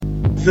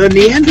The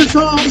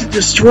Neanderthals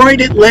Destroyed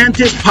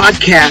Atlantis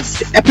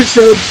podcast,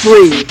 episode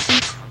 3.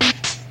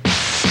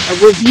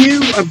 A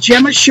review of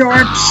Gemma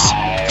Sharp's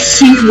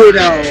Sea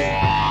Widow.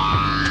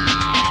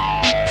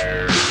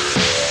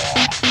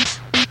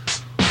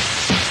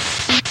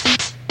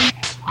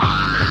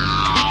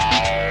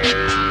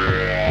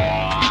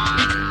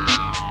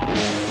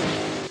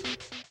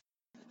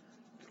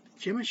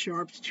 Gemma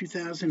Sharp's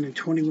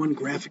 2021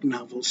 graphic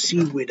novel,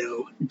 Sea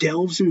Widow,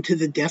 delves into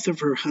the death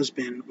of her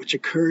husband, which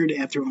occurred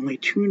after only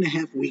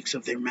 2.5 weeks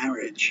of their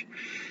marriage.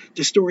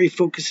 The story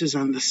focuses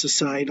on the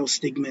societal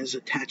stigmas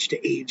attached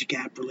to age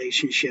gap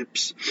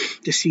relationships,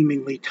 the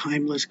seemingly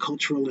timeless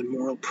cultural and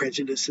moral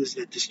prejudices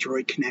that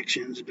destroy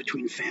connections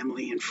between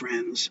family and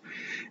friends,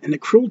 and the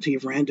cruelty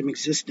of random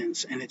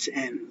existence and its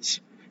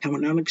ends. How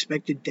an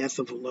unexpected death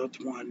of a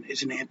loved one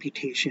is an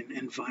amputation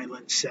and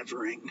violent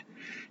severing.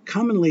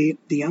 Commonly,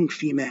 the young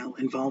female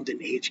involved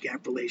in age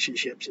gap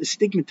relationships is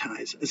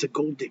stigmatized as a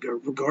gold digger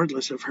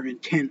regardless of her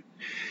intent,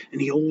 and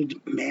the old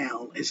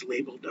male is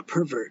labeled a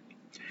pervert.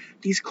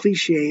 These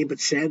cliché but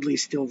sadly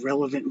still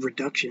relevant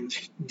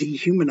reductions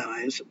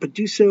dehumanize, but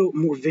do so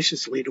more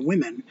viciously to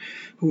women,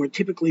 who are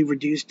typically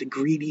reduced to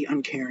greedy,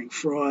 uncaring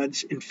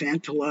frauds,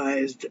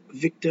 infantilized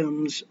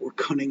victims, or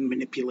cunning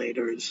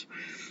manipulators.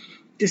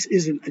 This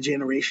isn't a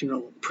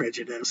generational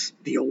prejudice.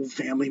 The old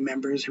family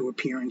members who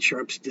appear in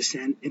Sharp's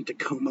descent into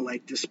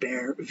coma-like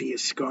despair via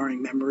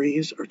scarring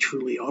memories are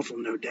truly awful,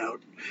 no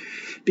doubt,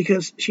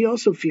 because she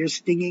also fears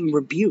stinging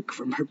rebuke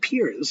from her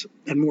peers,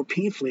 and more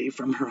painfully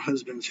from her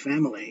husband's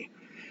family.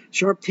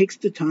 Sharp takes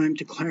the time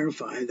to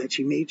clarify that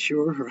she made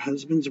sure her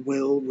husband's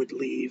will would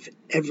leave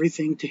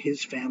everything to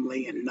his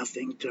family and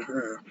nothing to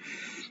her.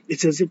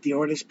 It's as if the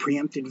artist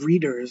preempted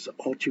readers'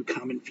 all too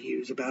common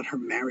views about her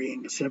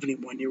marrying a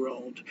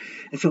 71-year-old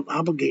and felt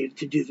obligated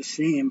to do the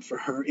same for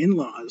her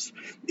in-laws,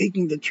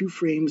 making the two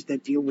frames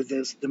that deal with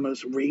this the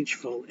most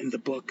rageful in the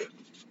book.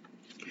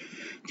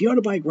 The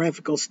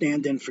autobiographical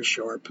stand-in for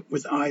Sharp,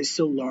 with eyes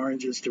so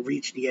large as to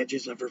reach the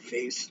edges of her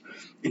face,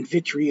 and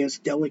vitreous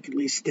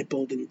delicately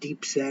stippled and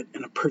deep-set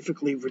in a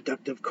perfectly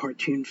reductive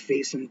cartoon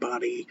face and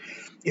body,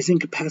 is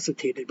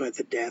incapacitated by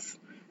the death.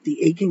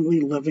 The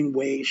achingly loving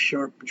way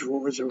Sharp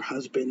draws her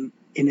husband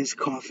in his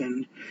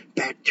coffin,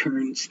 back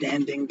turned,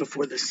 standing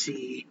before the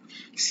sea,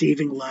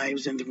 saving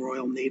lives in the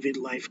Royal Navy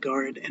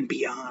lifeguard and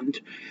beyond,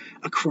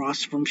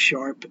 across from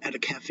Sharp at a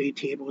cafe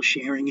table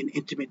sharing an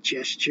intimate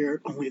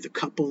gesture only the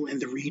couple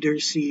and the reader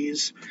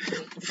sees,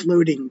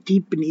 floating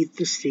deep beneath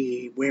the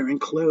sea, wearing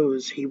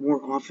clothes he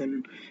wore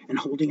often and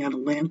holding out a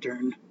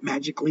lantern,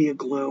 magically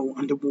aglow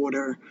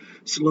underwater,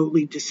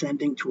 slowly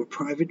descending to a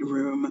private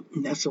room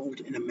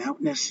nestled in a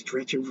mountainous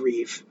stretch of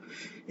reef,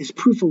 is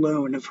proof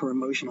alone of her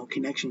emotional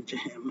connection to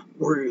him,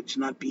 words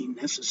not being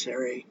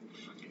necessary.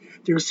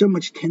 There is so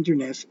much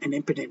tenderness and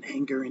impotent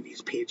anger in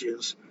these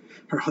pages.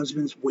 Her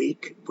husband's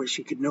wake, where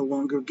she could no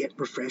longer get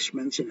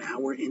refreshments an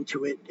hour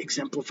into it,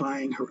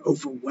 exemplifying her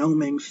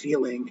overwhelming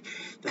feeling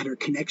that her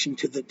connection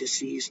to the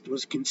deceased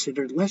was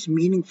considered less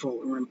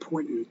meaningful or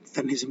important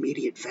than his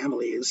immediate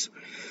family's.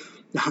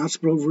 The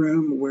hospital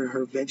room where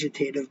her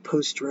vegetative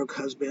post-stroke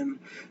husband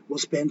will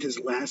spend his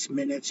last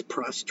minutes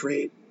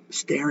prostrate,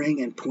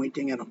 staring and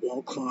pointing at a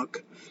wall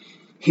clock.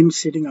 Him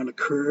sitting on a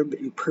curb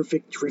in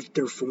perfect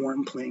drifter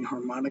form, playing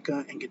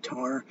harmonica and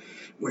guitar,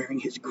 wearing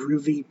his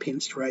groovy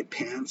pinstripe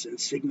pants and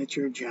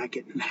signature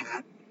jacket and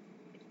hat.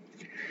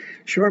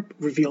 Sharp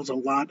reveals a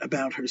lot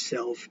about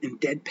herself in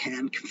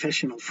deadpan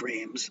confessional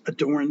frames,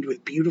 adorned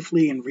with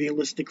beautifully and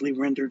realistically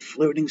rendered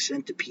floating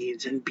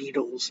centipedes and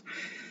beetles,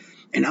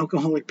 an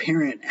alcoholic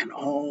parent and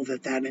all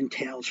that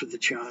entails for the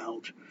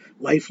child,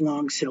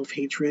 lifelong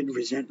self-hatred,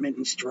 resentment,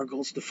 and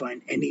struggles to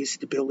find any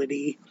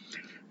stability,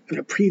 in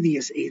a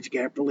previous age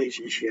gap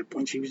relationship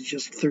when she was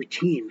just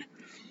 13.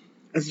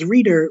 As the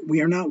reader,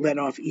 we are not let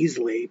off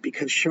easily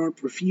because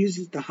Sharp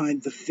refuses to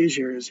hide the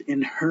fissures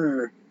in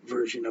her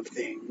version of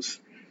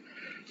things.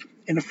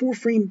 In a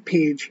 4-frame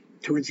page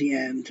towards the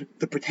end,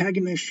 the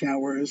protagonist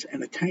showers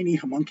and a tiny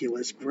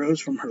homunculus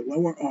grows from her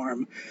lower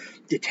arm,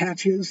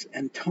 detaches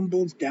and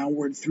tumbles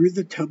downward through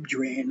the tub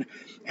drain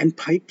and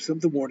pipes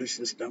of the water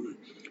system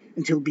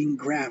until being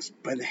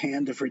grasped by the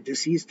hand of her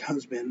deceased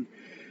husband,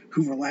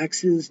 who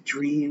relaxes,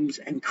 dreams,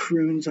 and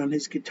croons on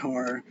his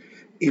guitar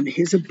in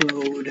his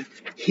abode,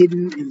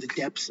 hidden in the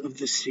depths of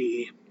the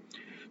sea.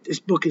 This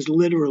book is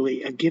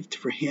literally a gift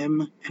for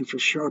him and for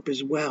Sharp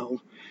as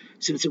well,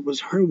 since it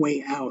was her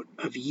way out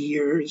of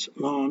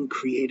years-long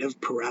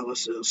creative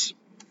paralysis.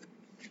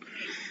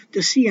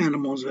 The sea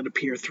animals that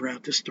appear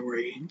throughout the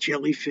story,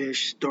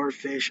 jellyfish,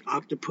 starfish,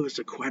 octopus,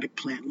 aquatic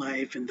plant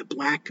life, and the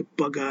black,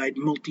 bug-eyed,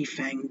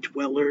 multi-fanged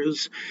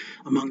dwellers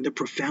among the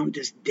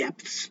profoundest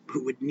depths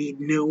who would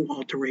need no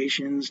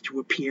alterations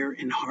to appear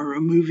in horror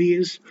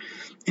movies,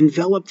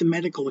 envelop the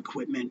medical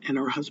equipment in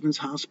her husband's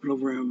hospital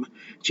room,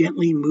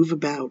 gently move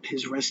about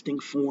his resting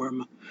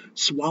form,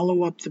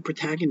 swallow up the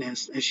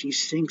protagonist as she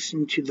sinks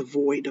into the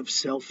void of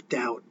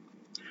self-doubt.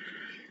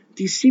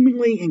 These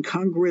seemingly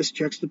incongruous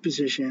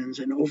juxtapositions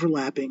and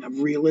overlapping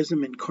of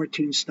realism and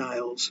cartoon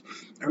styles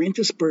are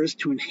interspersed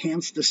to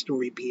enhance the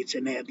story beats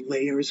and add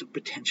layers of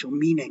potential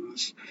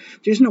meanings.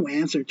 There's no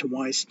answer to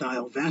why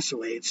style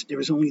vacillates,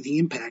 there is only the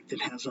impact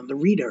it has on the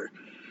reader.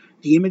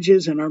 The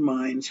images in our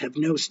minds have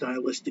no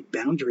stylistic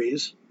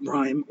boundaries,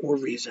 rhyme, or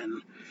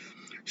reason.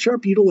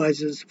 Sharp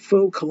utilizes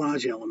faux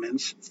collage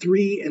elements,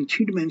 3- and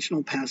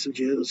 2-dimensional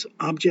passages,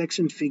 objects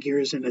and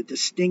figures in a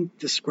distinct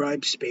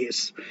described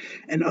space,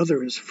 and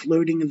others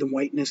floating in the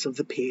whiteness of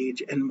the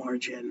page and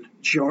margin,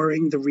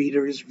 jarring the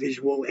reader's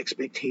visual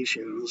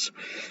expectations.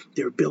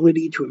 Their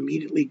ability to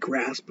immediately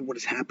grasp what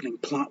is happening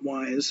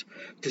plot-wise,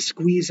 to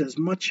squeeze as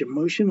much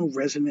emotional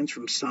resonance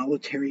from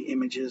solitary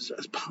images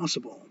as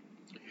possible.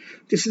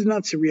 This is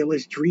not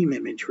surrealist dream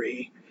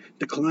imagery.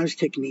 The collage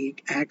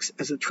technique acts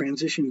as a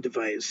transition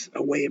device,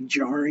 a way of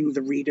jarring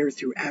the reader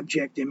through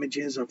abject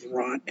images of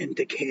rot and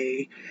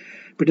decay,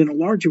 but in a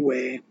larger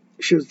way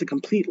shows the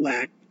complete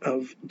lack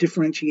of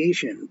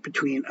differentiation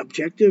between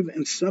objective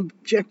and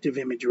subjective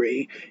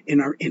imagery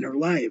in our inner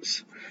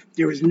lives.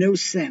 There is no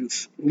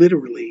sense,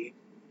 literally,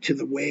 to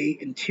the way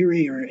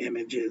interior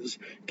images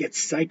get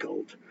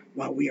cycled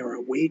while we are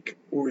awake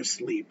or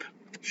asleep.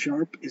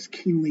 Sharp is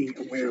keenly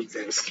aware of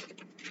this.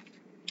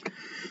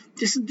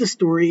 This is the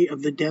story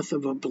of the death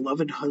of a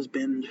beloved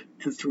husband,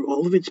 and through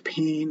all of its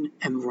pain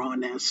and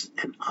rawness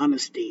and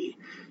honesty,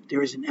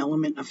 there is an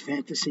element of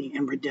fantasy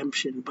and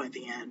redemption by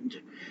the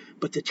end.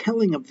 But the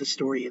telling of the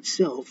story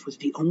itself was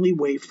the only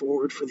way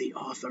forward for the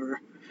author,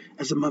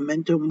 as a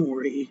memento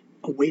mori,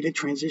 a way to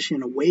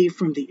transition away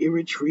from the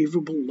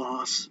irretrievable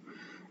loss,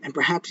 and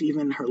perhaps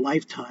even her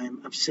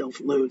lifetime of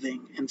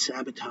self-loathing and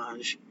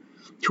sabotage,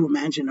 to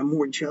imagine a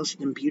more just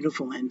and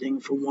beautiful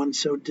ending for one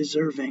so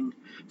deserving,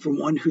 for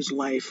one whose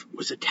life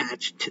was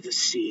attached to the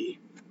sea.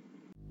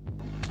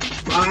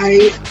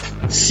 Buy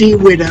Sea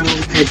Widow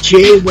at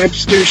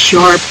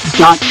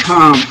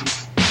jwebstersharp.com.